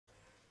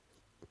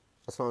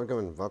Assalamu alaikum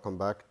and welcome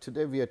back.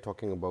 Today we are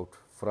talking about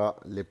Fra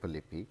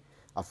Lippi,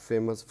 a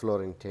famous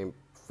Florentine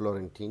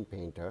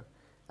painter,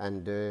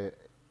 and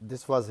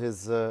this was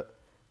his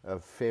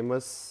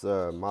famous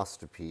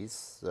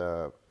masterpiece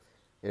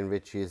in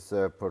which he is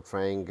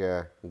portraying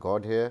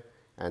God here,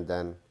 and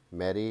then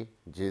Mary,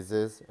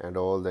 Jesus, and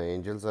all the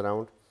angels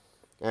around,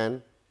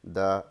 and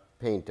the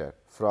painter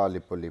Fra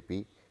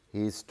Lippi.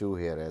 He is too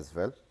here as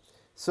well.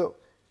 So,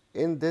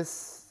 in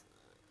this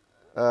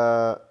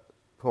uh,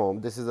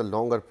 poem. This is a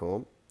longer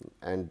poem,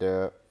 and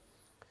it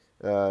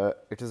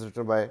is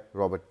written by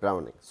Robert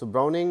Browning. So,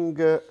 Browning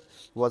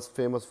was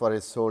famous for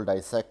his soul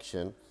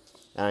dissection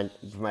and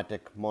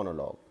dramatic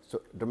monologue.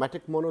 So,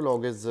 dramatic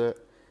monologue is a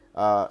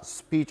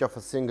speech of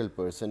a single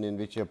person in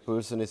which a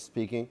person is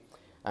speaking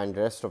and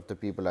rest of the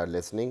people are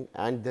listening,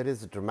 and there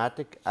is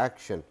dramatic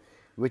action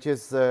which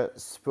is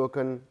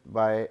spoken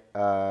by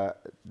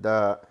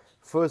the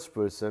first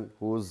person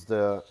who is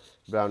the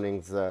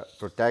Browning's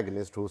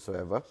protagonist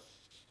whosoever.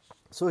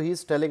 So, he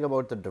is telling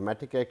about the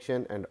dramatic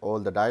action and all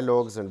the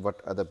dialogues and what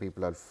other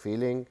people are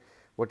feeling,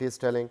 what he is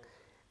telling.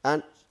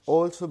 And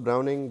also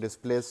Browning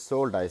displays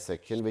soul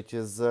dissection, which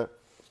is that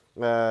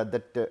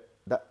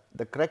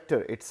the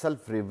character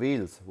itself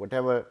reveals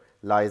whatever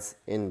lies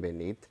in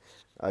beneath,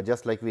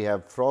 just like we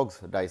have frogs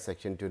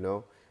dissection to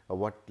know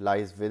what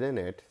lies within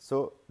it.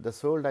 So, the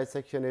soul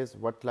dissection is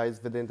what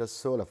lies within the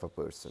soul of a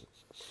person.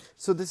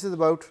 So, this is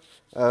about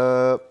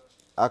a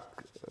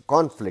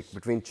conflict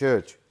between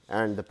church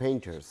and the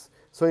painters.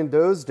 So, in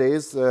those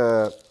days,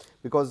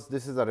 because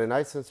this is a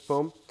Renaissance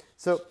poem,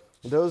 so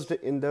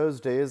in those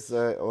days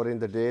or in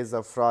the days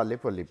of Fra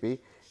Lippi,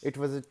 it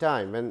was a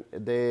time when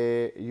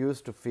they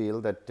used to feel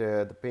that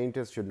the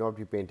painters should not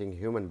be painting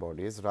human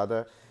bodies,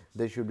 rather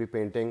they should be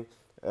painting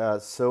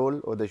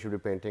soul, or they should be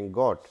painting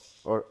God,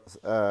 or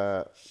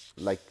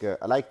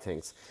alike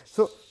things.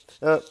 So,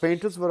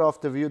 painters were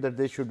of the view that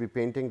they should be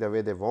painting the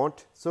way they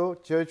want. So,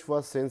 church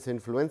was since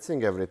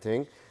influencing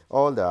everything,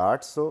 all the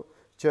arts. So,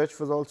 church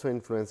was also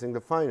influencing the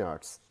fine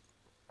arts.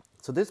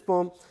 So, this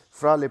poem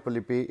Fra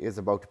Lippi is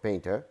about a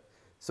painter.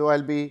 So, I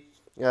will be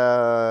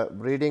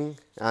reading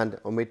and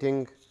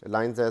omitting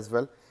lines as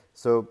well.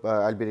 So,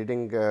 I will be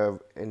reading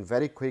in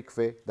very quick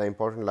way the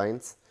important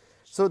lines.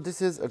 So,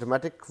 this is a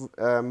dramatic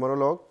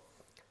monologue.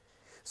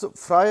 So,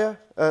 Friar,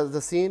 the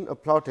scene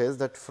plot is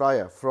that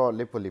Friar, Fra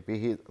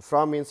Lippi,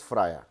 Fra means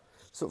friar.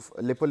 So,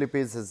 Lippi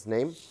is his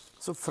name.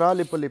 So, Fra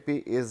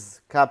Lippi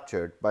is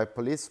captured by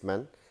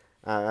policemen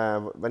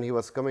when he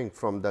was coming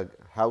from the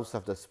house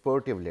of the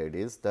sportive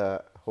ladies,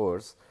 the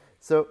horse.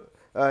 So,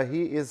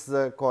 he is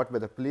caught by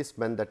the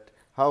policeman that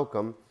how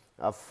come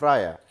a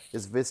friar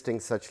is visiting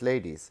such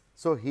ladies.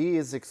 So, he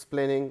is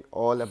explaining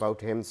all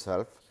about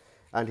himself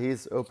and he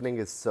is opening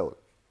his soul.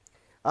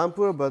 I am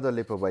poor brother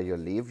Lippo, by your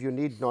leave, you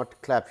need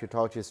not clap your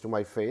torches to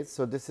my face.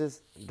 So, this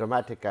is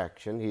dramatic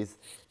action. He is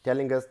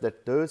telling us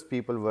that those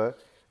people were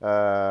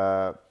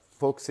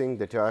focusing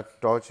the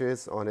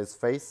torches on his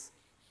face.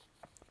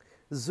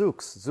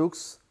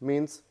 Zooks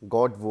means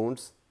God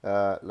wounds,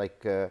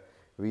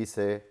 we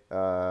say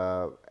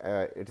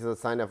it is a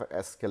sign of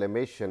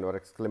exclamation or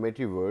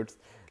exclamatory words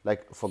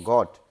like for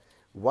God.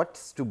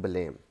 What's to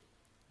blame?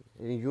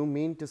 You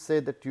mean to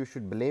say that you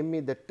should blame me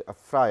that a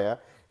friar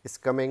is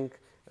coming,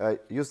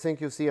 you think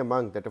you see a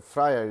monk that a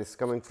friar is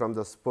coming from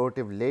the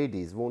sportive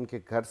ladies, वो उनके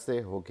घर से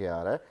होके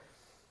आ रहा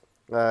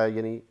है,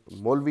 यानी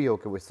मौलवी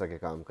होके वो इस तरह के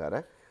काम कर रहा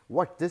है.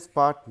 What, this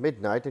part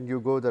midnight and you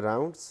go the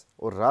rounds,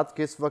 और रात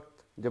के इस वक्त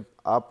जब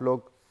आप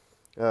लोग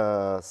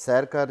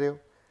सैर कर रहे हो,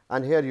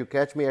 and here you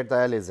catch me at the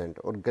Alizant,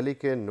 और गली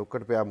के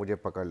नुक्कड़ पे आप मुझे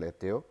पकड़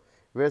लेते हो,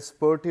 where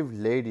sportive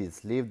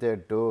ladies leave their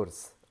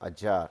doors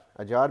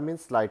ajar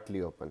means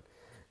slightly open,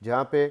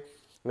 जहाँ पे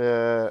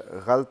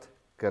गलत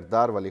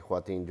किरदार वाली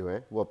ख़वातीन जो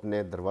हैं वो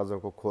अपने दरवाज़ों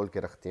को खोल के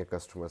रखती हैं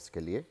कस्टमर्स के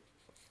लिए.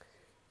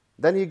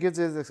 Then he gives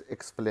his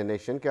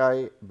explanation कि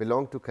I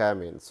belong to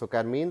Carmen. So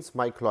Carmen means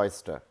my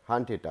cloister,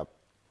 hunt it up.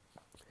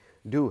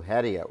 Do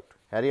hurry out.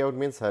 Hurry out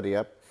means hurry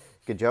up.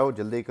 कि जाओ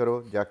जल्दी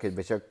करो, जाके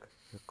बेशक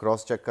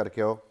क्रॉस चेक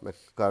करके आओ. मैं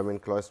कार्मेन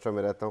क्लॉइस्टर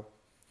में रहता हूँ.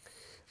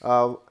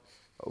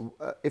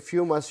 If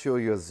you must show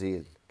your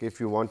zeal, if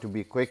you want to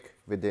be quick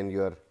with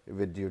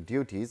your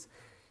duties,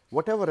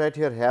 whatever right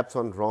here haps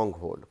on wrong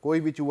hole, कोई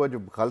भी चूहा जो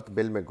गलत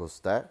बिल में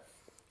घुसता है,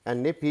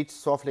 and nip each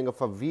softling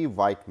of a wee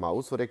white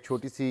mouse, और एक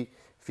छोटी सी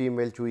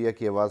फीमेल चूहिया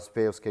की आवाज़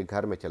पे उसके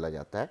घर में चला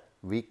जाता है.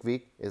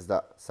 Weak is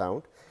the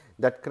sound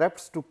that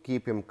crept to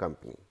keep him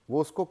company.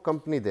 वो उसको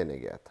कंपनी देने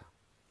गया था.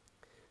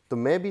 तो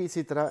मैं भी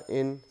इसी तरह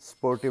इन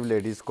स्पोर्टिव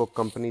लेडीज़ को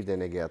कंपनी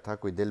देने गया था,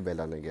 कोई दिल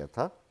बहलाने गया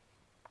था.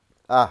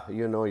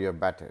 यू नो योर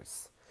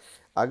बैटर्स,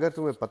 अगर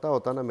तुम्हें पता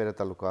होता ना मेरे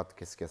ताल्लुकात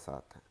किसके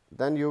साथ हैं,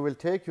 then you will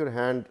take your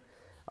hand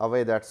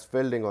away that's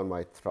fielding on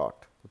my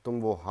throat, तुम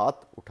वो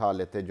हाथ उठा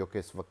लेते जो कि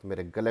इस वक्त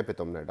मेरे गले पे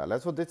तुमने डाला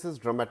है. So this is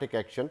dramatic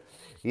action.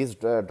 He is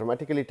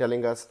dramatically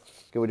telling us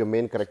कि वो जो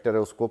मेन करेक्टर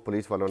है उसको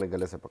पुलिस वालों ने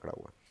गले से पकड़ा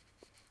हुआ.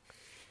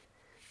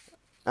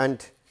 And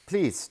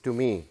please to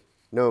me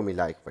know me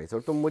like wise,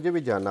 और तुम मुझे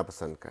भी जानना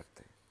पसंद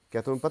करते.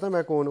 क्या तुम्हें पता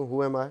मैं कौन हूँ?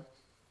 Who am I?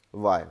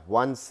 Y?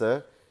 Once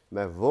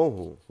मैं वो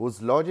हूँ who's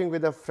lodging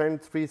with a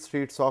friend 3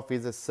 streets off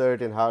is a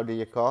certain how do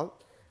you call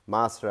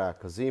Master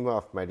Cosimo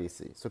of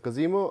Medici. So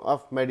Cosimo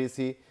of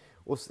Medici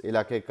उस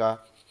इलाके का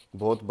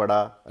बहुत बड़ा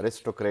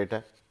अरिस्टोक्रेट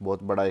है,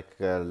 बहुत बड़ा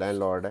एक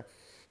लैंडलॉर्ड है।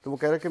 तो वो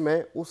कह रहा है कि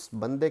मैं उस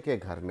बंदे के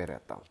घर में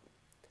रहता हूँ,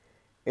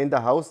 in the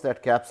house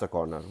that caps a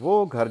corner,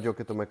 वो घर जो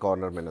कि तुम्हें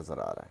कॉर्नर में नज़र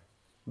आ रहा है।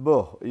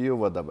 वो यू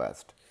वर द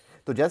बेस्ट।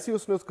 तो जैसे ही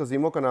उसने उस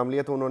कजीमो का नाम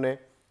लिया तो उन्होंने,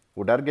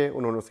 वो डर गए,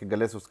 उन्होंने उसके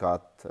गले से उसका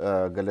हाथ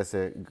गले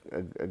से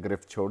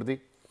गिरफ्त छोड़ दी।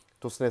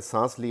 तो उसने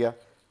सांस लिया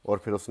और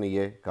फिर उसने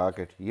ये कहा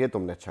कि ये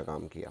तुमने अच्छा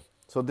काम किया।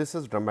 So this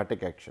is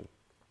dramatic action.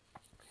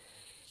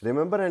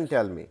 Remember and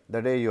tell me the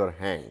day you are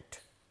hanged,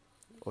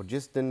 और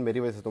जिस दिन मेरी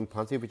वजह से तुम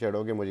फांसी पे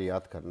चढ़ोगे मुझे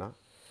याद करना।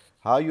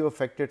 How you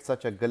affected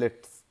such a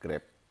gullet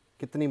scrape,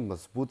 कितनी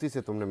मजबूती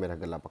से तुमने मेरा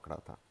गला पकड़ा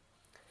था।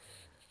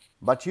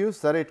 But you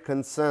sir it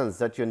concerns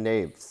that your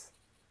Neves,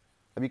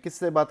 अभी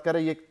किससे बात कर रहा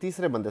है, ये एक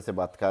तीसरे बंदे से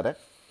बात कर रहा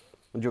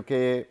है, जो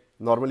कि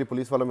नॉर्मली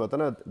पुलिस वालों में होता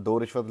है ना, दो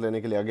रिश्वत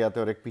लेने के लिए आगे आते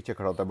हैं और एक पीछे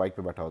खड़ा होता है, बाइक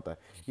पे बैठा होता है।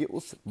 ये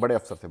उस बड़े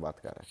अफसर से बात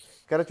कर रहा है,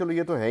 कह रहा है चलो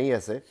ये तो है ही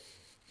ऐसे,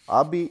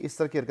 आप भी इस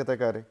तरह की हरकतें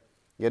कर रहे हैं,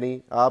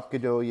 यानी आपके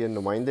जो ये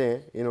नुमाइंदे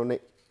हैं इन्होंने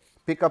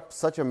pick up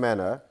such a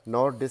manner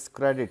not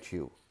discredit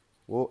you,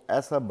 वो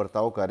ऐसा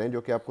बर्ताव कर रहे हैं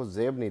जो कि आपको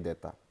जेब नहीं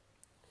देता।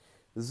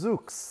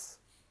 Zooks,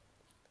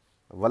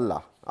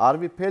 Wallah, are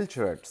we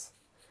pilchards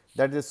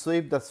that they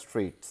sweep the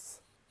streets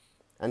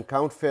and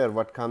count fair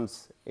what comes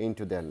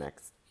into their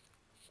necks?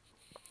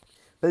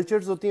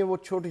 पिल्चर्स होती हैं वो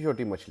छोटी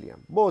छोटी मछलियाँ,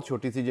 बहुत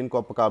छोटी सी, जिनको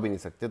आप पका भी नहीं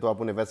सकते, तो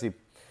आप उन्हें वैसे ही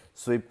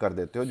स्वीप कर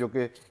देते हो, जो कि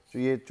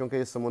ये चूँकि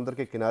ये समुंदर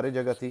के किनारे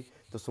जगह थी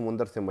तो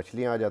समुंदर से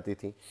मछलियाँ आ जाती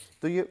थी।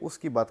 तो ये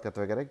उसकी बात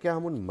करते हुए कह रहे हैं क्या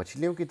हम उन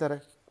मछलियों की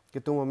तरह कि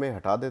तुम हमें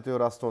हटा देते हो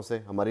रास्तों से,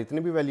 हमारी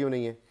इतनी भी वैल्यू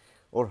नहीं है,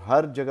 और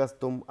हर जगह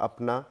तुम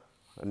अपना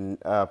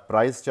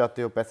प्राइस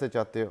चाहते हो, पैसे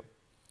चाहते हो।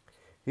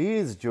 He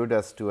is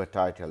जुडस to a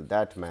title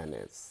that man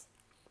is,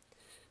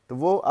 तो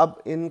वो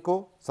अब इनको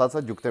साथ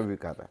साथ झुकते हुए भी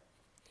कर रहा है।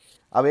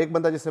 अब एक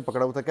बंदा जिसने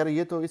पकड़ा हुआ था कह रहा है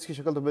ये तो, इसकी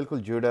शक्ल तो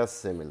बिल्कुल जुडस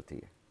से मिलती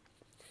है,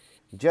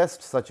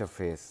 जस्ट सच अ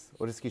फेस,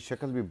 और इसकी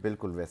शक्ल भी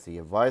बिल्कुल वैसी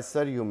है। Why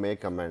sir you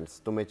make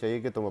comments, तुम्हें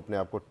चाहिए कि तुम अपने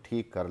आप को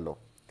ठीक कर लो।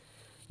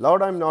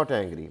 Lord I am not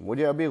angry,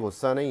 मुझे अभी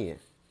गुस्सा नहीं है।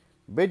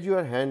 बिड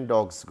यूर हैंड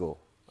डॉग्स गो,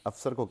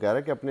 अफसर को कह रहा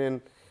है कि अपने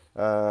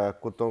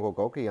कुत्तों को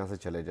कहो कि यहाँ से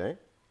चले जाएं।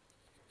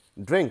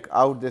 Drink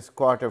out this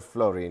quarter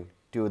fluorine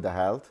to the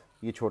health,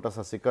 ये छोटा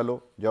सा सिक्का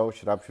लो, जाओ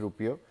शराब शुरू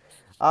पियो।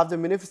 आप द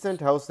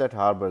मिनिफिसेंट हाउस दैट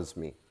हार्बर्स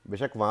मी,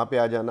 बेशक वहाँ पे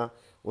आ जाना,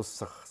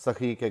 उस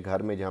सखी के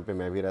घर में जहाँ पे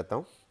मैं भी रहता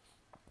हूँ।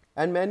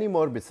 And many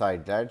more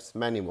beside that's,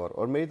 many more,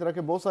 और मेरी तरह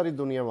के बहुत सारी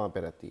दुनिया वहाँ पे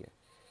रहती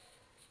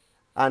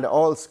है। एंड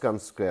ऑल्स कम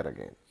स्क्वेयर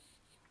अगेन,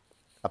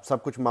 अब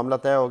सब कुछ मामला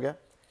तय हो गया।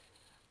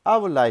 I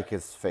would like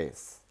his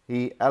face,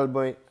 he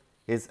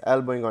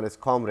elbowing on his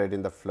comrade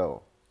in the floor.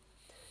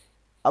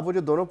 अब वो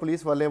जो दोनों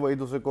पुलिस वाले हैं वो एक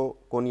दूसरे को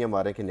कोनियाँ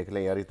मारे कि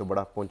निकले, यार ये तो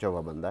बड़ा पहुंचा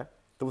हुआ बंदा है,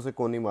 तो उसे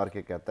कोनी मार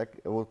के कहता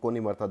है, वो कोनी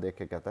मारता देख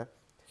के कहता है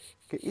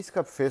कि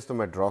इसका फेस तो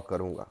मैं ड्रॉ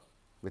करूँगा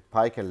विथ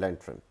पाइक एंड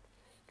लैंटर्न,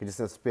 कि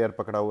जिसने स्पेयर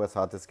पकड़ा हुआ है,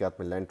 साथ इसके हाथ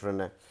में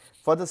लैंटर्न है।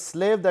 For the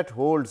slave that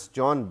holds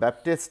John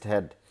Baptist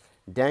head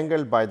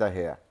डैंगल्ड by the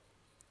here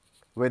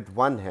with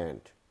one hand,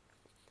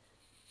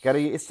 कह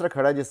रही है इस तरह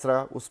खड़ा है जिस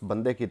तरह उस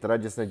बंदे की तरह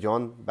जिसने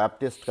जॉन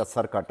बैप्टिस्ट का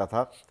सर काटा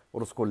था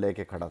और उसको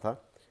लेके खड़ा था।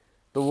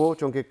 तो वो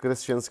चूँकि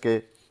क्रिश्चियंस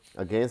के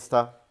अगेंस्ट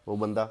था वो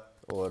बंदा,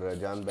 और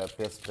जॉन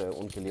बैप्टिस्ट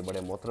उनके लिए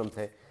बड़े मोहतरम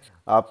थे।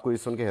 आपको ये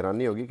सुन के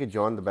हैरानी होगी कि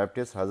जॉन द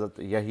बैप्टिस्ट हज़रत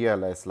यहिया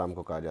अलैहिस्सलाम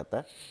को कहा जाता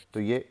है, तो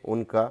ये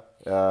उनका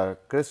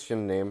क्रिश्चियन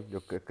नेम, जो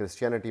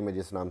क्रिश्चियनिटी में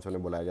जिस नाम से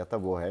उन्हें बुलाया जाता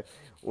वो है।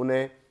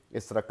 उन्हें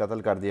इस तरह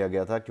कत्ल कर दिया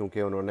गया था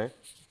क्योंकि उन्होंने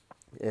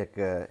एक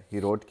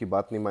हीरोड की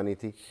बात नहीं मानी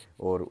थी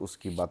और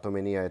उसकी बातों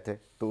में नहीं आए थे,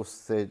 तो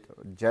उससे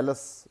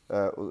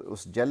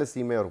उस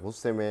जेलसी में और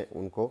गुस्से में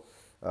उनको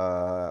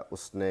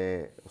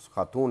उस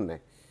खातून ने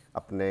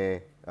अपने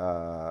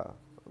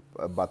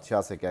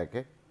बादशाह से कह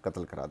के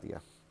कत्ल करा दिया,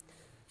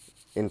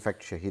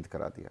 इनफैक्ट शहीद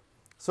करा दिया।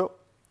 सो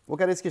वो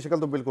कह रहे इसकी शक्ल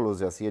तो बिल्कुल उस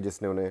जैसी है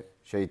जिसने उन्हें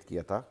शहीद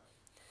किया था।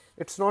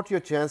 It's not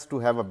your chance to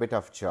have a bit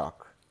of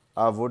chalk,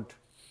 uh would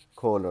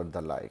कोल और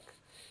द लाइक,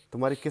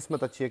 तुम्हारी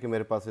किस्मत अच्छी है कि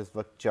मेरे पास इस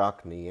वक्त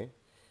चाक नहीं है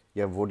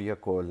या वुड या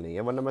कोल नहीं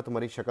है, वरना मैं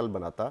तुम्हारी शक्ल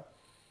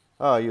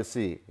बनाता। You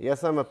see,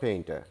 yes I am a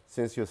painter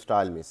since you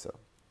style me so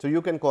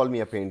you can call me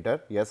a painter,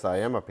 yes I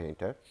am a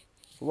painter.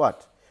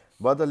 What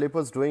were the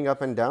लिपर्स doing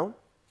up and down,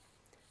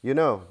 you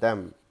know them,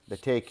 they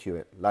take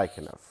you like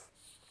enough.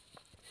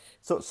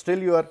 So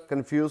still you are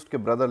confused कि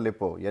brother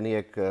lipo, यानी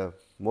एक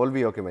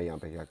मौलवी हो कि मैं यहाँ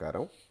पे क्या कर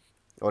रहा हूँ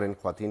और इन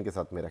ख्वातीन के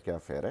साथ मेरा क्या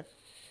अफेयर है।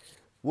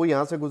 वो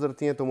यहाँ से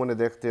गुजरती हैं, तुम उन्हें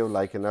देखते हो,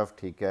 लाइक इनफ,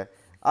 ठीक है।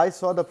 I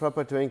saw the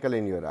proper twinkle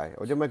in your आई,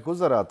 और जब मैं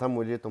गुजर रहा था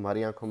मुझे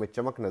तुम्हारी आंखों में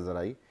चमक नज़र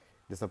आई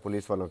जैसा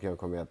पुलिस वालों की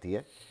आंखों में आती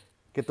है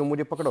कि तुम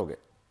मुझे पकड़ोगे।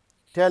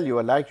 Tell you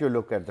I like your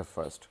look at the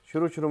first,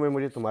 शुरू में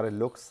मुझे तुम्हारे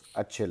लुक्स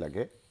अच्छे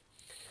लगे।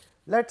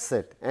 Let's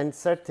sit and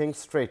set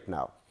things straight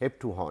now, hip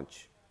to हॉन्च,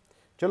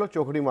 चलो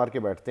चौकड़ी मार के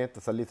बैठते हैं,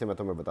 तसल्ली से मैं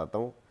तुम्हें बताता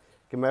हूँ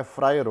कि मैं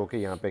फ्रायर होके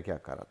यहाँ पे क्या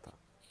कर रहा था।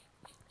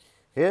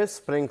 Here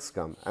springs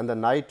come and the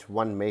night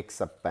one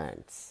makes up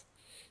bands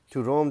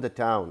to roam the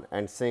town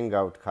and sing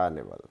out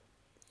carnival,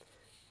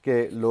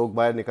 कि लोग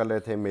बाहर निकल रहे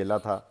थे, मेला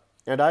था,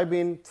 and I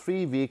been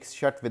 3 weeks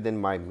shut with in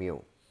my mu,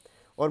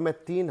 और मैं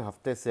 3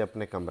 हफ्ते से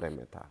अपने कमरे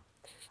में था।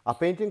 अ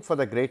painting for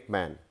the great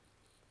man,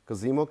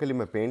 कजीमों के लिए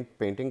मैं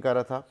पेंटिंग कर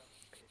रहा था।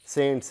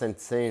 Cents and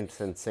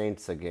cents and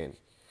cents again,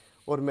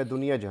 और मैं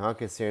दुनिया जहाँ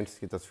के सेंट्स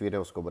की तस्वीरें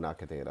उसको बना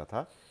के दे रहा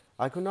था।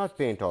 I could not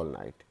paint all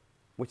night,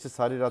 मुझसे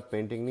सारी रात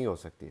पेंटिंग नहीं हो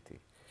सकती थी।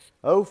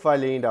 ओफ आई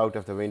leaned out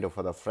of the window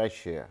for the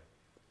fresh air,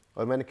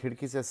 और मैंने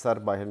खिड़की से सर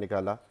बाहर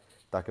निकाला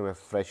ताकि मैं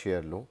फ्रेश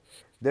एयर लूँ।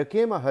 There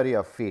came a Hari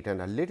of feet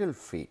and a little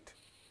feet,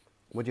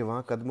 मुझे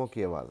वहाँ कदमों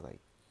की आवाज़ आई,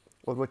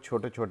 और वो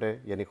छोटे छोटे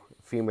यानी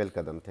फीमेल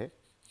कदम थे।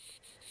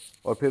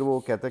 और फिर वो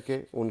कहते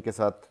कि उनके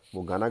साथ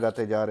वो गाना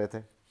गाते जा रहे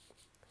थे।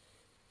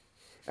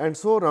 And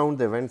so round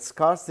they went,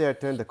 scarce they had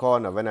turned the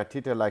corner when a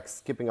titter like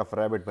skipping of a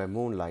rabbit by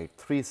moonlight,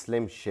 3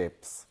 slim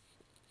shapes.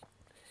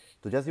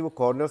 तो जैसे वो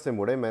कॉर्नर से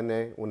मुड़े, मैंने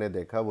उन्हें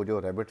देखा, वो जो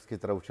रैबिट्स की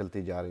तरह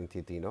उछलती जा रही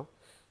थी तीनों,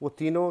 वो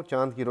तीनों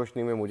चांद की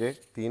रोशनी में मुझे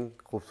 3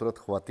 खूबसूरत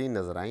ख्वातीन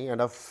नजर आईं।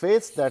 And a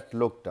face that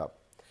looked up,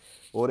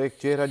 और एक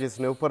चेहरा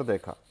जिसने ऊपर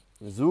देखा।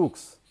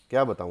 जूक्स,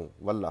 क्या बताऊं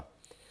वल्ला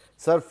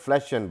सर,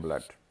 फ्लैश एंड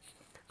ब्लड।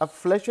 अब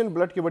फ्लैश एंड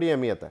ब्लड की बड़ी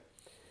अहमियत है।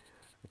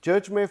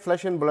 चर्च में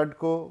फ्लैश एंड ब्लड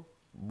को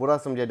बुरा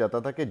समझा जाता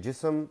था कि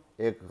जिस्म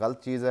एक गलत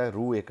चीज़ है,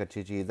 रूह एक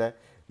अच्छी चीज़ है,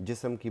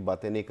 जिस्म की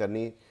बातें नहीं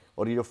करनी।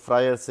 और ये जो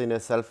फ्रायर्स इन्हें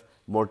सेल्फ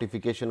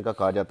मोर्टिफिकेशन का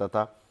कहा जाता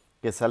था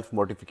कि सेल्फ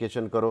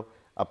मोर्टिफिकेशन करो,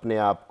 अपने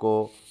आप को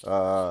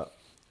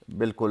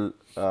बिल्कुल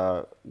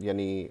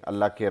यानी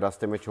अल्लाह के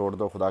रास्ते में छोड़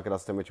दो, खुदा के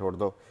रास्ते में छोड़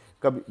दो,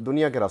 कभी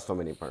दुनिया के रास्तों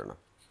में नहीं पड़ना।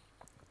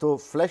 तो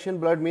flash and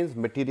blood means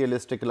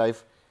materialistic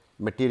life,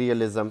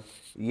 materialism,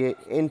 ये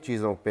इन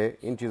चीज़ों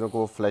को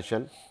वो फ्लैश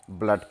एंड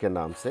ब्लड के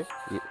नाम से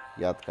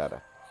याद कर रहा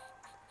है।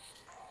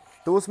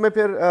 तो उसमें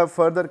फिर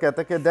फर्दर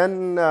कहता है कि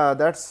then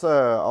that's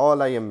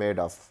all I am made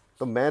of,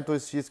 तो मैं तो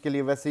इस चीज़ के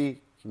लिए वैसे ही,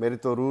 मेरी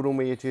तो रूह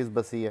में ये चीज़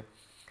बसी है।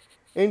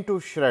 इन टू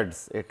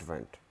श्रेड्स इट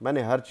वेंट,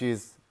 मैंने हर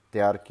चीज़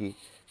तैयार की।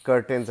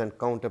 Curtains and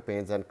counter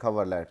pens and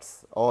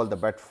कवरलेट्स, all the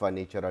bed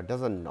furniture, a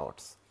dozen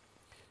knots,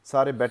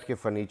 सारे बेड के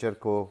फर्नीचर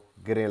को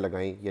गिरें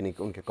लगाई, यानी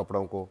उनके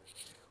कपड़ों को,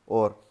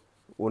 और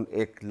उन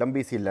एक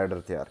लंबी सी लैडर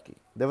तैयार की।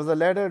 There was a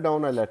ladder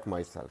down, I let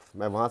my self,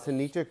 मैं वहाँ से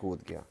नीचे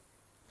कूद गया।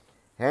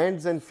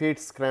 Hands and feet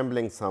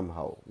scrambling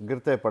somehow,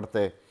 गिरते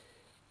पड़ते,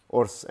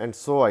 और एंड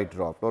सो आई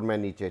ड्रॉप्ड, और मैं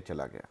नीचे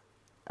चला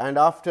गया। And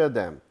after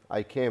them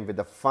I came with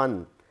a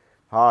fun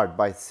heart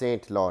by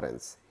Saint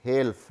Lawrence,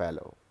 hello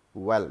fellow,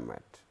 well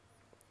met.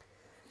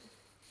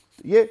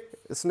 ये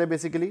इसने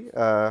बेसिकली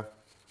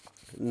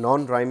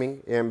नॉन राइमिंग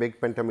एम्बिक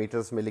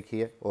पेंटामीटर्स में लिखी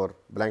है और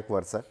ब्लैंक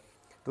वर्स है।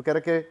 तो कह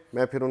रहे कि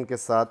मैं फिर उनके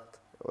साथ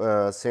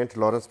सेंट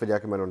लॉरेंस पे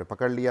जाके मैंने उन्हें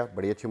पकड़ लिया,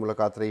 बड़ी अच्छी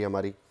मुलाकात रही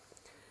हमारी।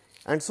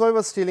 And so I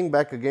was stealing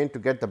back again to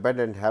get the bed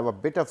and have a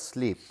bit of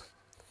sleep,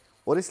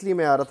 और इसलिए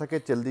मैं आ रहा था कि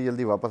जल्दी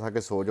जल्दी वापस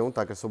आके सो जाऊँ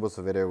ताकि सुबह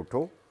सवेरे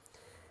उठूँ।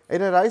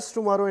 And I rise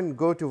tomorrow and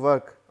go to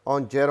work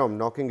on Jerome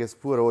knocking his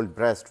poor old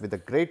breast with a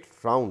great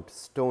round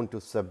stone to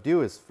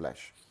subdue his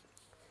flash.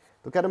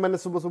 तो कह रहे मैंने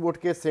सुबह सुबह उठ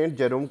के सेंट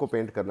जेरोम को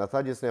पेंट करना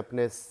था, जिसने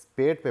अपने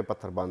पेट पे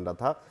पत्थर बांधा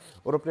था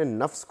और अपने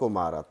नफ्स को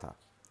मारा था।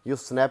 You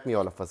snap me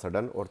all of a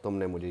sudden, और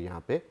तुमने मुझे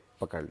यहाँ पे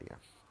पकड़ लिया।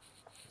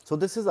 सो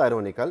दिस इज़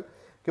आयरोनिकल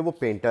कि वो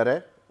पेंटर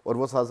है और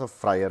वो साथ साथ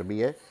फ्रायर भी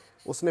है।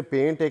 उसने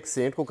पेंट एक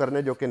सेंट को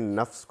करने जो कि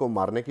नफ्स को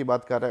मारने की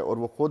बात कर रहा है, और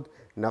वो खुद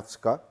नफ्स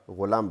का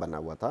गुलाम बना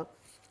हुआ था।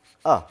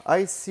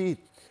 आई सी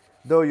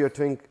दो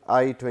your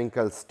I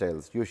twinkle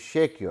stills, you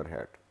shake your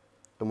head,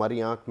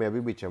 तुम्हारी आंख में अभी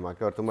भी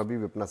चमक है और तुम अभी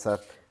भी अपना सर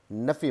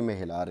नफ़ी में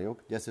हिला रहे हो,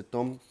 जैसे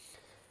तुम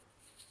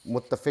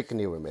मुत्तफिक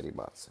नहीं हुए मेरी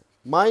बात से।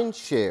 माइंड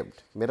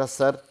शेव्ड, मेरा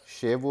सर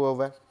शेव हुआ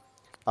हुआ है।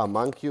 आ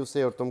मंक यू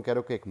से, और तुम कह रहे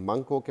हो कि एक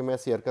मंक हो कि मैं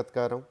ऐसी हरकत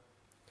कर रहा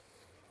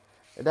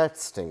हूँ। That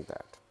sting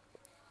that.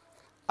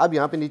 अब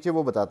यहाँ पे नीचे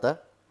वो बताता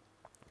है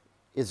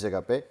इस जगह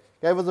पे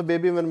कि I was a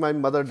baby when my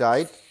mother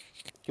died,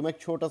 कि मैं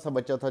एक छोटा सा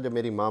बच्चा था जब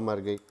मेरी माँ मर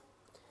गई।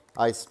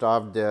 आई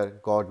starved there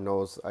God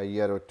knows a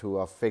year और two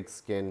of fig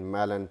skin,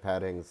 melon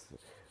पैरिंग्स,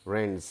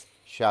 रिंड्स,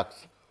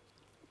 Shakas.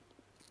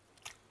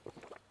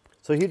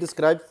 So he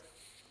describes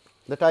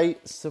that I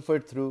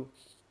suffered through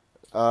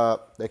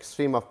the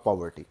extreme of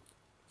poverty.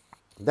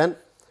 Then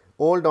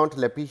old Aunt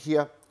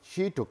Letitia,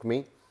 she took me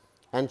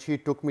and she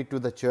took me to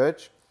the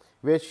church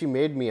where she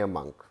made me a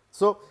monk.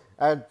 So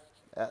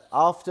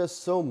after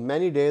so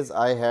many days,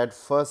 I had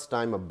first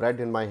time a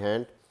bread in my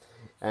hand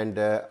and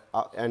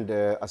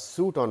a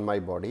suit on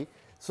my body.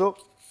 So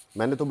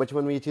मैंने तो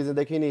बचपन में ये चीज़ें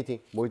देखी नहीं थी,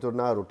 मुझे तो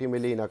ना रोटी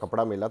मिली ना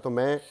कपड़ा मिला। तो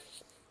मैं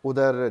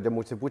उधर जब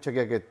मुझसे पूछा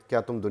गया कि क्या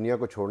तुम दुनिया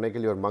को छोड़ने के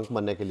लिए और मंक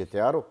बनने के लिए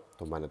तैयार हो,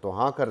 तो मैंने तो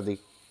हाँ कर दी।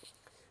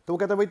 तो वो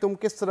कहता भाई तुम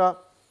किस तरह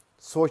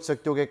सोच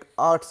सकते हो कि एक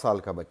 8 साल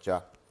का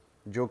बच्चा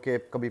जो कि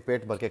कभी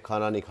पेट भर के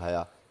खाना नहीं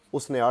खाया,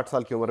 उसने 8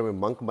 साल की उम्र में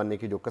मंक बनने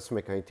की जो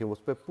कस्में कही थी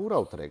उस पर पूरा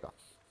उतरेगा।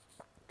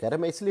 कह रहे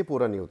मैं इसलिए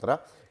पूरा नहीं उतरा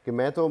कि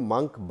मैं तो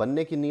मंक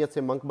बनने की नीयत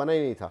से मंक बना ही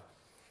नहीं था,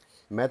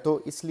 मैं तो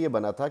इसलिए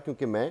बना था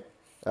क्योंकि मैं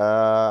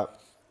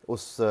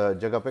उस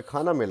जगह पे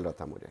खाना मिल रहा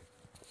था मुझे।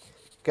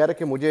 कह रहे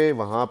कि मुझे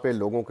वहाँ पे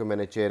लोगों के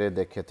मैंने चेहरे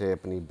देखे थे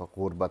अपनी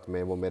गुरबत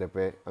में, वो मेरे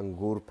पे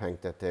अंगूर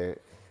फेंकते थे,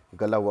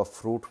 गला हुआ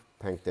फ्रूट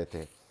फेंकते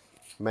थे,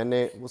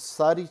 मैंने वो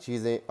सारी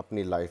चीज़ें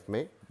अपनी लाइफ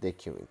में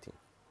देखी हुई थी।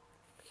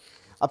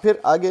 अब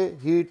फिर आगे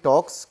ही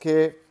टॉक्स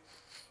के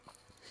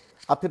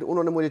अब फिर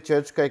उन्होंने मुझे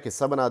चर्च का एक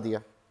हिस्सा बना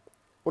दिया।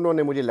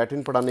 उन्होंने मुझे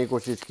लैटिन पढ़ाने की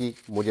कोशिश की,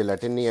 मुझे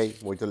लैटिन नहीं आई,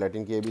 मुझे तो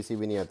लैटिन की ABC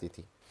भी नहीं आती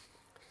थी।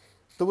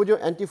 तो वो जो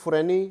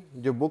एंटीफोरेनी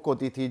जो बुक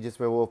होती थी,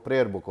 जिसमें वो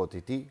प्रेयर बुक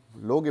होती थी,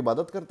 लोग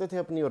इबादत करते थे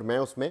अपनी और मैं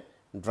उसमें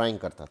ड्राइंग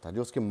करता था।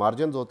 जो उसके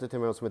मार्जिनस होते थे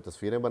मैं उसमें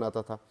तस्वीरें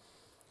बनाता था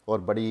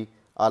और बड़ी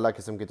आला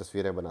किस्म की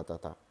तस्वीरें बनाता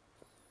था।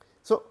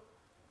 सो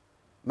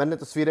मैंने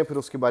तस्वीरें फिर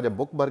उसके बाद जब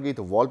बुक भर गई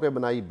तो वॉल पे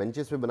बनाई,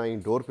 बेंचेस पे बनाई,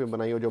 डोर पे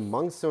बनाई, और जो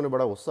मंक्स से उन्हें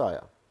बड़ा गुस्सा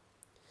आया।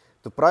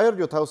 तो प्रायर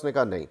जो था उसने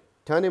कहा नहीं,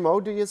 टर्न हिम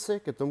आउट इससे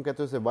कि तुम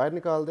कहते हो इसे बाहर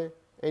निकाल दें,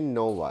 इन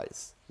नो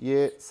वाइज,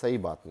 ये सही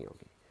बात नहीं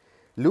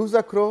होगी। Lose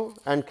a crow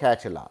and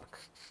catch a lark.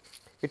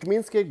 It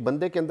means कि एक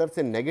बंदे के अंदर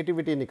से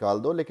नेगेटिविटी निकाल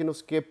दो, लेकिन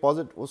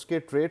उसके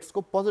ट्रेट्स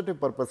को पॉजिटिव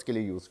पर्पस के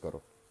लिए यूज़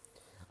करो।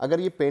 अगर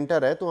ये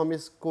पेंटर है तो हम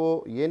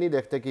इसको ये नहीं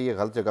देखते कि ये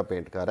गलत जगह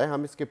पेंट कर रहा है,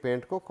 हम इसके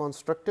पेंट को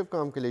कंस्ट्रक्टिव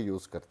काम के लिए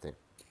यूज़ करते हैं।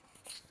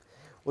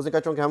 उसे कहा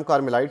चूँकि हम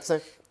कार्मेलाइट्स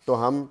हैं तो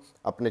हम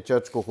अपने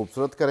चर्च को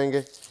खूबसूरत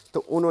करेंगे। तो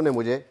उन्होंने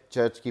मुझे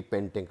चर्च की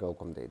पेंटिंग का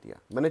हुक्म दे दिया।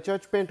 मैंने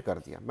चर्च पेंट कर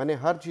दिया, मैंने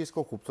हर चीज़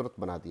को खूबसूरत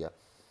बना दिया।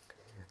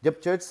 जब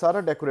चर्च सारा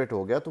डेकोरेट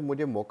हो गया तो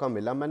मुझे मौका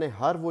मिला, मैंने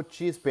हर वो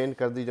चीज़ पेंट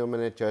कर दी जो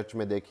मैंने चर्च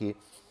में देखी।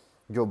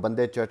 जो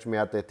बंदे चर्च में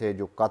आते थे,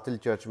 जो कातिल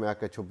चर्च में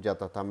आके छुप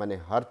जाता था, मैंने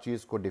हर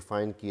चीज़ को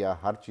डिफ़ाइन किया,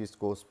 हर चीज़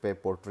को उस पर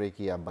पोर्ट्रे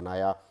किया,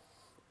 बनाया,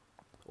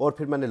 और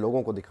फिर मैंने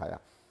लोगों को दिखाया।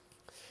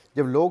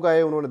 जब लोग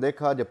आए उन्होंने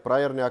देखा, जब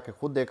प्रायर ने आके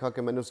खुद देखा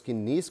कि मैंने उसकी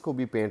नीस को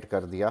भी पेंट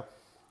कर दिया,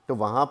 तो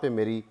वहाँ पे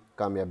मेरी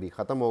कामयाबी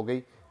ख़त्म हो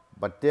गई।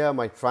 But there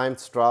my triumph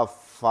स्ट्राफ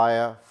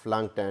fire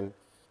फ्लंक्ड and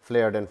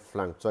flared and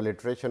फ्लंक्ड। सो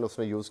लिटरेशन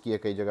उसने यूज़ किया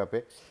कई जगह पे।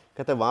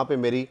 कहते वहाँ पे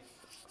मेरी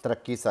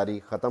तरक्की सारी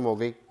ख़त्म हो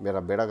गई, मेरा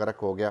बेड़ा गर्क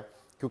हो गया,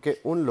 क्योंकि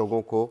उन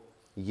लोगों को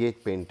ये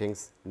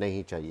पेंटिंग्स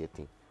नहीं चाहिए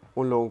थी,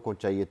 उन लोगों को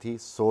चाहिए थी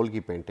सोल की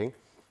पेंटिंग।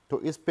 तो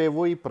इस पे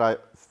वही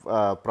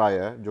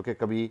प्रायर जो कि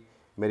कभी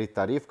मेरी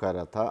तारीफ़ कर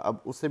रहा था,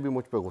 अब उससे भी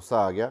मुझ पे गुस्सा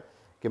आ गया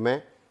कि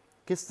मैं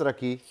किस तरह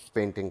की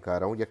पेंटिंग कर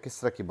रहा हूँ या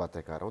किस तरह की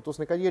बातें कर रहा हूँ। तो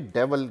उसने कहा ये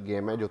डेवल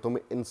गेम है जो तुम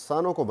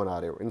इंसानों को बना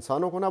रहे हो।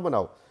 इंसानों को ना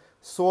बनाओ,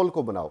 सोल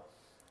को बनाओ,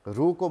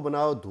 रूह को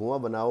बनाओ,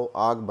 धुआं बनाओ,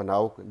 आग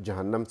बनाओ,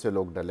 जहन्नम से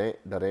लोग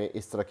डरें,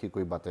 इस तरह की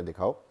कोई बातें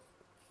दिखाओ।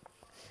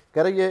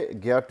 कह रहे ये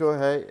गियाटो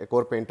है, एक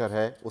और पेंटर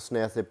है,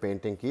 उसने ऐसे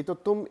पेंटिंग की, तो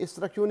तुम इस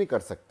तरह क्यों नहीं कर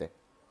सकते।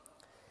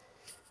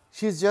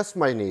 शी इज़ जस्ट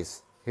माई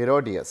नीस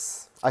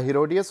हेरोडियस।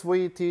 हेरोडियस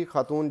वही थी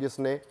खातून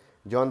जिसने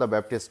जॉन द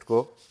बैप्टिस्ट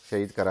को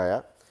शहीद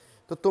कराया।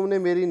 तो तुमने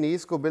मेरी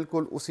नीस को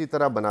बिल्कुल उसी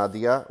तरह बना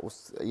दिया,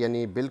 उस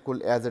यानी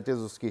बिल्कुल एज इट इज़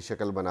उसकी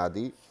शक्ल बना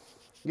दी।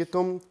 ये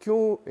तुम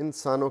क्यों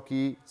इंसानों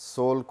की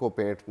सोल को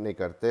पेंट नहीं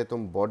करते,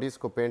 तुम बॉडीज़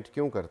को पेंट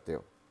क्यों करते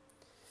हो।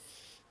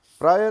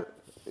 प्रायर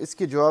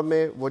इसके जवाब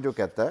में वो जो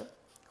कहता है,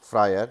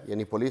 फ्रायर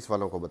यानी पुलिस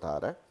वालों को बता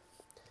रहा है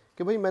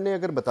कि भाई मैंने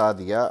अगर बता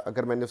दिया,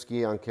 अगर मैंने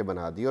उसकी आंखें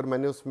बना दी और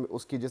मैंने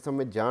उसकी जिस्म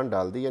में जान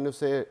डाल दी, यानी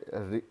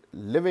उसे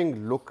लिविंग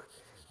लुक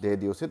दे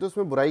दी उसे, तो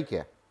उसमें बुराई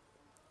क्या है।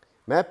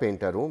 मैं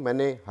पेंटर हूँ,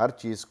 मैंने हर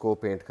चीज़ को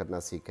पेंट करना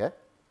सीखा है।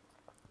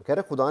 कह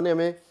रहे खुदा ने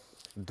हमें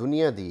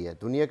दुनिया दी है,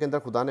 दुनिया के अंदर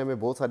खुदा ने हमें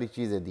बहुत सारी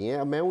चीज़ें दी हैं,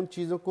 अब मैं उन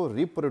चीज़ों को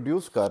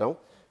रिप्रोड्यूस कर रहा हूँ,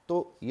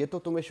 तो ये तो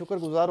तुम्हें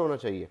शुक्रगुजार होना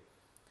चाहिए,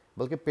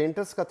 बल्कि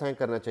पेंटर्स का थैंक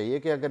करना चाहिए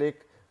कि अगर एक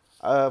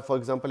फॉर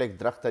एग्जांपल एक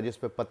दरख्त है जिस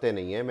पे पत्ते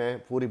नहीं है, मैं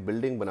पूरी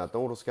बिल्डिंग बनाता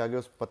हूँ और उसके आगे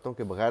उस पत्तों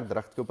के बगैर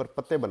दरख्त के ऊपर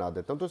पत्ते बना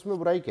देता हूँ, तो इसमें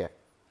बुराई क्या है।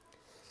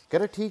 कह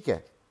रहे ठीक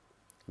है,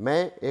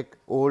 मैं एक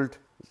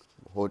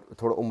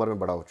थोड़ा उम्र में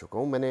बड़ा हो चुका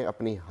हूँ, मैंने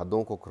अपनी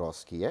हदों को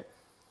क्रॉस किया है,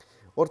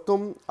 और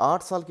तुम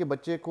 8 साल के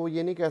बच्चे को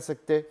ये नहीं कह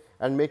सकते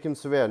and make him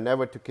swear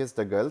never to किस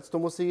द गर्ल्स,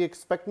 तुम उससे ये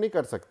एक्सपेक्ट नहीं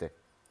कर सकते।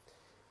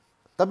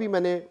 तभी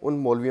मैंने उन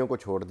मौलवियों को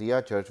छोड़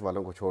दिया, चर्च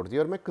वालों को छोड़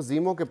दिया, और मैं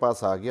कजीमों के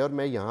पास आ गया और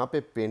मैं यहाँ पे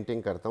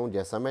पेंटिंग करता हूँ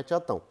जैसा मैं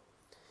चाहता हूँ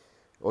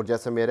और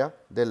जैसा मेरा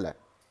दिल है।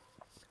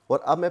 और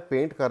अब मैं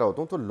पेंट कर रहा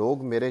होता हूँ तो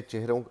लोग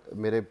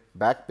मेरे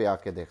बैक पे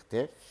आके देखते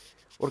हैं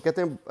और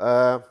कहते हैं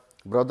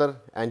ब्रदर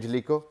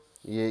एंजेलिको,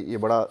 ये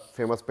बड़ा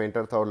फेमस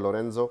पेंटर था, और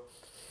लोरेंजो।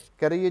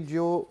 कह रही है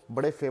जो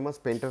बड़े फेमस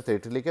पेंटर थे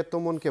इटली के,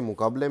 तुम उनके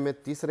मुकाबले में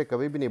तीसरे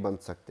कभी भी नहीं बन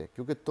सकते,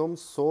 क्योंकि तुम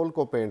सोल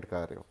को पेंट कर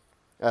रहे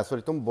हो,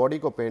 सॉरी तुम बॉडी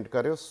को पेंट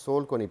कर रहे हो,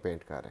 सोल को नहीं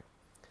पेंट कर रहे।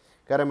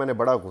 कह रहे मैंने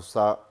बड़ा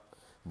गुस्सा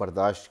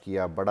बर्दाश्त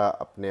किया, बड़ा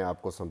अपने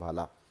आप को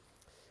संभाला।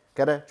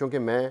 कह रहे चूँकि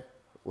मैं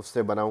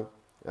उससे बनाऊँ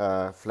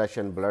फ्लैश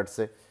एंड ब्लड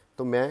से,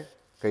 तो मैं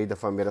कई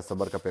दफ़ा मेरा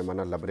सब्र का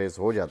पैमाना लबरेज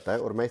हो जाता है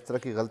और मैं इस तरह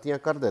की गलतियाँ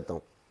कर देता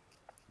हूँ।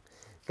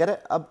 कह रहे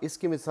अब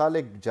इसकी मिसाल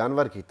एक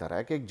जानवर की तरह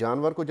है कि एक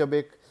जानवर को जब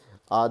एक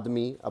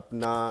आदमी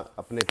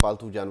अपने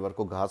पालतू जानवर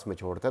को घास में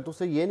छोड़ता है तो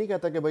उसे ये नहीं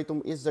कहता कि भाई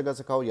तुम इस जगह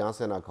से खाओ, यहाँ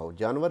से ना खाओ।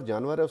 जानवर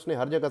जानवर है, उसने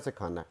हर जगह से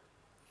खाना है।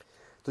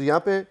 तो यहाँ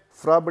पे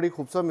फ्रा बड़ी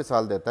खूबसूरत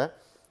मिसाल देता है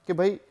कि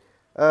भाई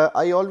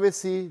I always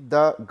see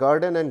the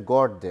garden and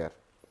God there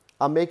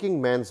are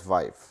making mains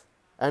wife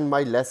and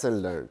my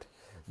lesson learned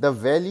the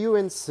value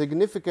and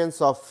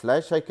significance of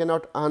flash I can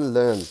not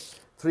unlearn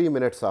 3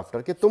 minutes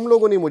after. कि तुम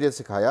लोगों ने मुझे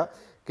सिखाया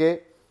कि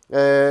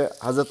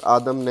हज़रत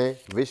आदम ने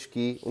विश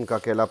की, उनका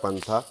अकेलापन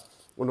था,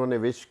 उन्होंने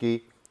विश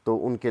की तो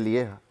उनके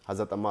लिए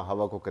हज़रत अम्मा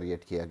हवा को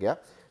क्रिएट किया गया।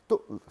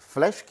 तो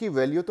फ्लैश की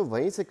वैल्यू तो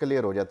वहीं से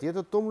क्लियर हो जाती है,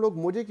 तो तुम लोग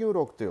मुझे क्यों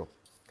रोकते हो।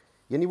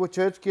 यानी वो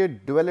चर्च के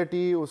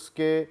ड्युअलिटी,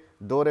 उसके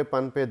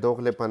दोहरेपन पे,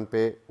 दोगलेपन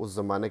पे, उस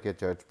ज़माने के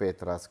चर्च पे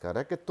एतराज़ कर रहा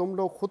है कि तुम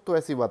लोग खुद तो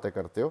ऐसी बातें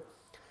करते हो,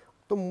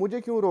 तुम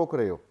मुझे क्यों रोक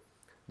रहे हो?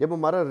 जब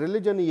हमारा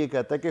रिलीजन ये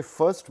कहता है कि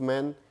फर्स्ट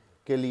मैन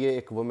के लिए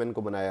एक वुमेन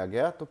को बनाया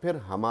गया, तो फिर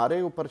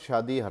हमारे ऊपर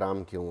शादी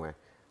हराम क्यों है?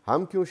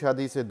 हम क्यों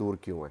शादी से दूर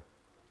क्यों हैं?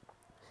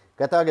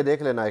 कहता है कि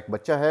देख लेना, एक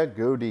बच्चा है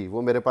ग्यूडी,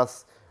 वो मेरे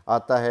पास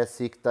आता है,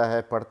 सीखता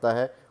है, पढ़ता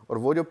है, और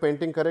वो जो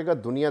पेंटिंग करेगा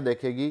दुनिया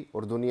देखेगी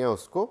और दुनिया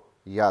उसको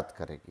याद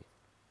करेगी।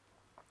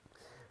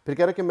 फिर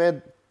कह रहा कि मैं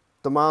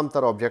तमाम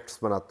तरह ऑब्जेक्ट्स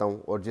बनाता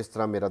हूँ और जिस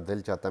तरह मेरा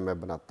दिल चाहता है मैं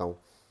बनाता हूँ।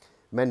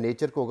 मैं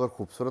नेचर को अगर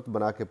खूबसूरत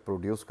बना के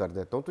प्रोड्यूस कर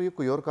देता हूँ तो ये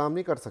कोई और काम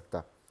नहीं कर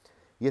सकता,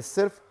 ये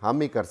सिर्फ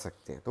हम ही कर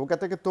सकते हैं। तो वो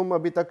कहते हैं कि तुम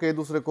अभी तक एक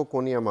दूसरे को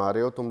कोनियाँ मार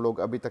रहे हो, तुम लोग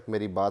अभी तक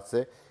मेरी बात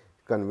से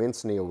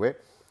कन्विंस नहीं हुए।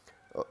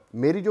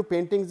 मेरी जो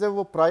पेंटिंग्स है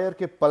वो प्रायर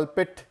के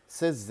पल्पिट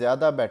से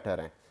ज़्यादा बेटर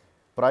हैं।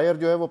 प्रायर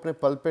जो है वो अपने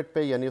पल्पिट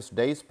पे यानी उस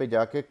डाइस पे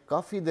जाके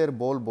काफ़ी देर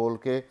बोल बोल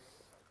के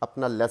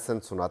अपना लेसन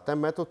सुनाता है।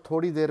 मैं तो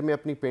थोड़ी देर में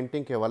अपनी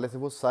पेंटिंग के हवाले से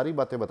वो सारी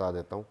बातें बता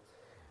देता हूँ।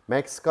 मैं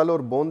एक स्कल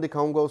और बोन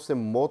दिखाऊंगा, उससे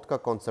मौत का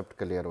कॉन्सेप्ट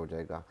क्लियर हो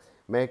जाएगा।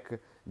 मैं एक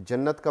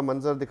जन्नत का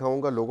मंजर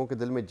दिखाऊंगा, लोगों के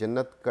दिल में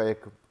जन्नत का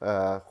एक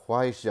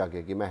ख्वाहिश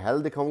जागेगी। मैं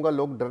हेल दिखाऊंगा,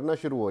 लोग डरना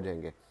शुरू हो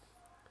जाएंगे।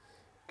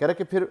 कह रहे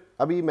कि फिर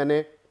अभी मैंने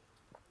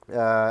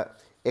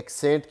एक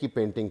सेंट की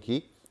पेंटिंग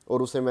की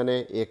और उसे मैंने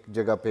एक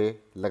जगह पे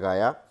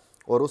लगाया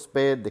और उस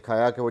पे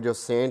दिखाया कि वो जो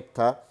सेंट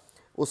था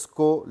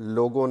उसको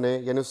लोगों ने,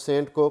 यानी उस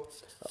सेंट को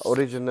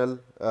ओरिजिनल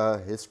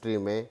हिस्ट्री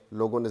में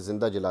लोगों ने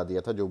ज़िंदा जला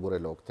दिया था जो बुरे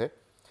लोग थे।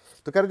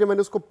 तो कह रहे जब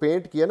मैंने उसको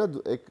पेंट किया ना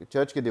एक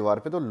चर्च की दीवार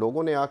पे, तो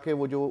लोगों ने आके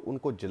वो जो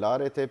उनको जला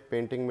रहे थे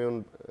पेंटिंग में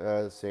उन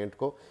सेंट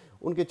को,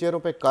 उनके चेहरों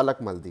पे कालक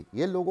मल दी।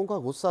 ये लोगों का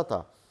गुस्सा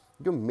था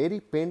जो मेरी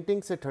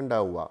पेंटिंग से ठंडा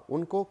हुआ,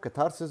 उनको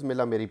कैथारसिस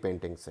मिला मेरी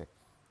पेंटिंग से।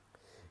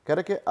 कह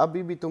रहे कि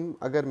अभी भी तुम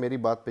अगर मेरी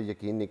बात पे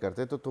यकीन नहीं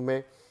करते तो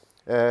तुम्हें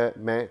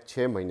मैं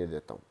 6 महीने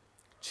देता हूँ।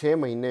 6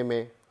 महीने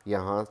में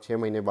यहाँ 6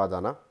 महीने बाद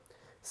आना।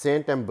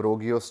 सेंट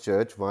एम्ब्रोगियोस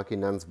चर्च, वहाँ की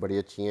नन्स बड़ी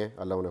अच्छी हैं,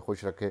 अल्लाह उन्हें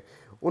खुश रखे,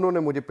 उन्होंने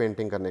मुझे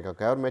पेंटिंग करने का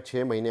कहा और मैं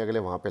 6 महीने अगले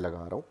वहाँ पे लगा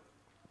रहा हूँ।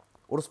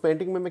 और उस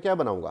पेंटिंग में मैं क्या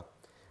बनाऊँगा?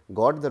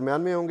 गॉड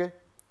दरमियान में होंगे,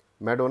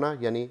 मैडोना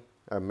यानी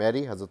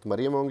मैरी हज़रत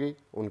मरियम होंगी,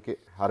 उनके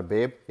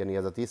हरबेब यानी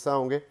हज़रत ईसा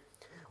होंगे,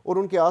 और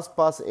उनके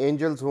आसपास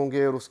एंजल्स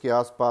होंगे और उसके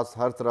आसपास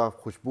हर तरफ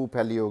खुशबू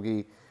फैली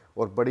होगी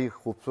और बड़ी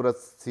खूबसूरत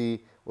सी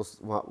उस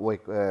वहाँ वो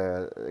एक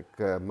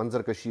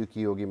मंजर कशी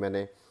की होगी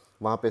मैंने।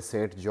 वहाँ पे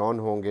सेंट जॉन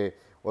होंगे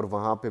और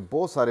वहाँ पे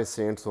बहुत सारे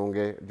सेंट्स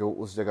होंगे जो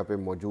उस जगह पे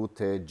मौजूद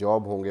थे।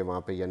 जॉब होंगे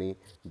वहाँ पे, यानी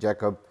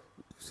जैकब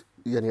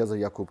यानी हज़रत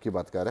याकूब की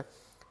बात कर रहा है,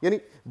 यानी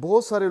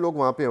बहुत सारे लोग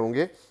वहाँ पे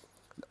होंगे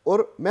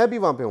और मैं भी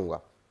वहाँ पे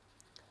होऊंगा।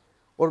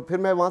 और फिर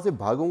मैं वहाँ से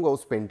भागूंगा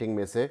उस पेंटिंग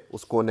में से,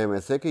 उस कोने में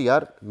से, कि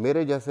यार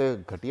मेरे जैसे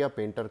घटिया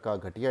पेंटर का,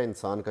 घटिया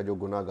इंसान का जो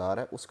गुनाहगार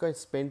है, उसका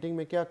इस पेंटिंग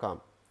में क्या काम।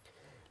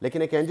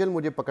 लेकिन एक एंजल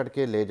मुझे पकड़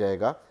के ले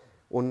जाएगा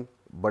उन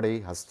बड़ी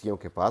हस्तियों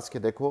के पास कि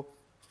देखो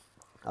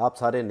आप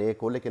सारे नेक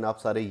हो, लेकिन आप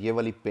सारे ये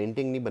वाली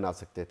पेंटिंग नहीं बना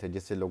सकते थे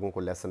जिससे लोगों को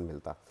लेसन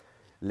मिलता।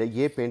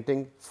 ये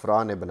पेंटिंग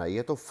फ्रा ने बनाई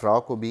है, तो फ्रा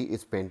को भी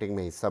इस पेंटिंग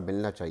में हिस्सा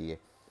मिलना चाहिए।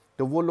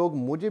 तो वो लोग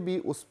मुझे भी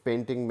उस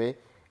पेंटिंग में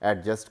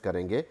एडजस्ट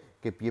करेंगे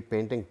कि ये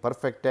पेंटिंग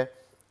परफेक्ट है,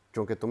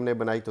 क्योंकि तुमने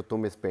बनाई तो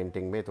तुम इस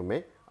पेंटिंग में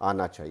तुम्हें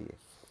आना चाहिए।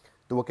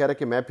 तो वो कह रहे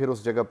कि मैं फिर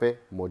उस जगह पे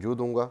मौजूद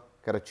हूँगा।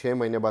 कह रहे 6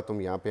 महीने बाद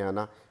तुम यहाँ पे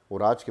आना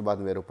और आज के बाद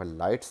मेरे ऊपर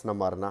लाइट्स ना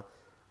मारना,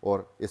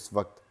 और इस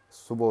वक्त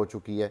सुबह हो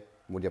चुकी है,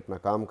 मुझे अपना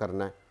काम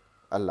करना है।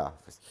 अल्लाह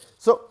हाफिज़।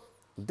 So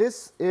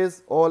this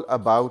is all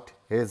about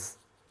his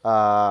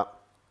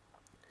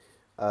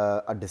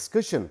a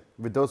discussion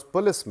with those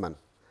policemen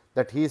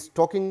that he is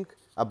talking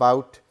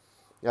about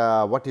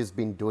what he's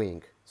been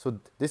doing. So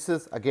this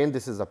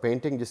is a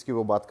painting जिसकी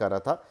वो बात कर रहा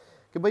था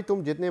कि भाई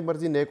तुम जितने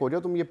मर्जी नेक हो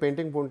जाओ, तुम ये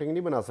पेंटिंग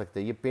नहीं बना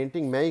सकते, ये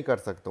पेंटिंग मैं ही कर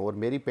सकता हूँ। और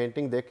मेरी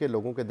पेंटिंग देख के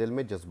लोगों के दिल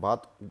में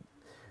जज्बात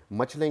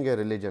मचलेंगे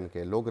रिलीजन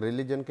के, लोग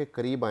रिलीजन के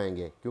करीब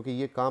आएंगे, क्योंकि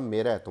ये काम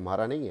मेरा है,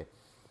 तुम्हारा नहीं है।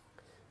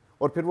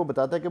 और फिर वो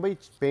बताता है कि भाई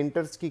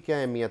पेंटर्स की क्या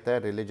अहमियत है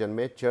रिलीजन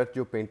में, चर्च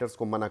जो पेंटर्स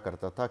को मना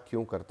करता था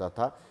क्यों करता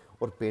था,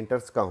 और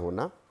पेंटर्स का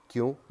होना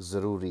क्यों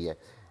ज़रूरी है।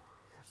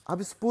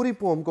 अब इस पूरी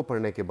पोम को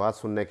पढ़ने के बाद,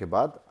 सुनने के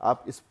बाद,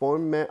 आप इस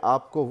पोम में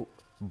आपको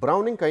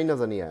ब्राउनिंग का ही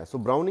नज़र नहीं आया। सो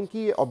ब्राउनिंग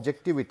की ये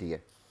ऑब्जेक्टिविटी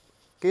है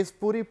कि इस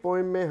पूरी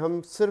पोइम में हम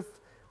सिर्फ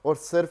और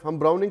सिर्फ, हम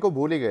ब्राउनिंग को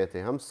भूल ही गए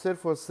थे, हम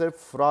सिर्फ और सिर्फ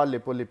फ्रा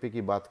लिपो लिपि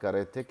की बात कर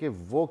रहे थे कि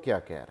वो क्या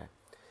कह रहा है।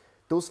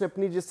 तो उसने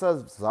अपनी जिस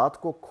ज़ात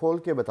को खोल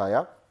के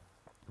बताया,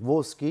 वो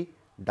उसकी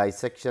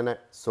डाइसेक्शन है,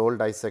 soul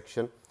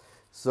dissection.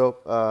 So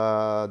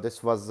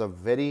this was a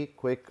very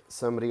quick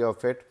summary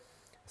of it.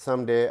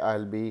 Someday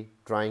I'll be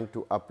trying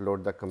to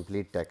upload the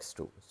complete text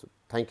too. So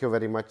thank you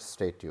very much.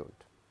 Stay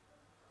tuned.